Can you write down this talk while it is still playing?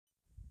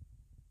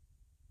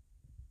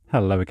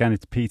Hello again,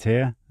 it's Pete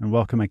here, and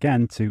welcome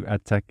again to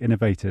EdTech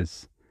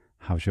Innovators.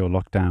 How's your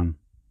lockdown?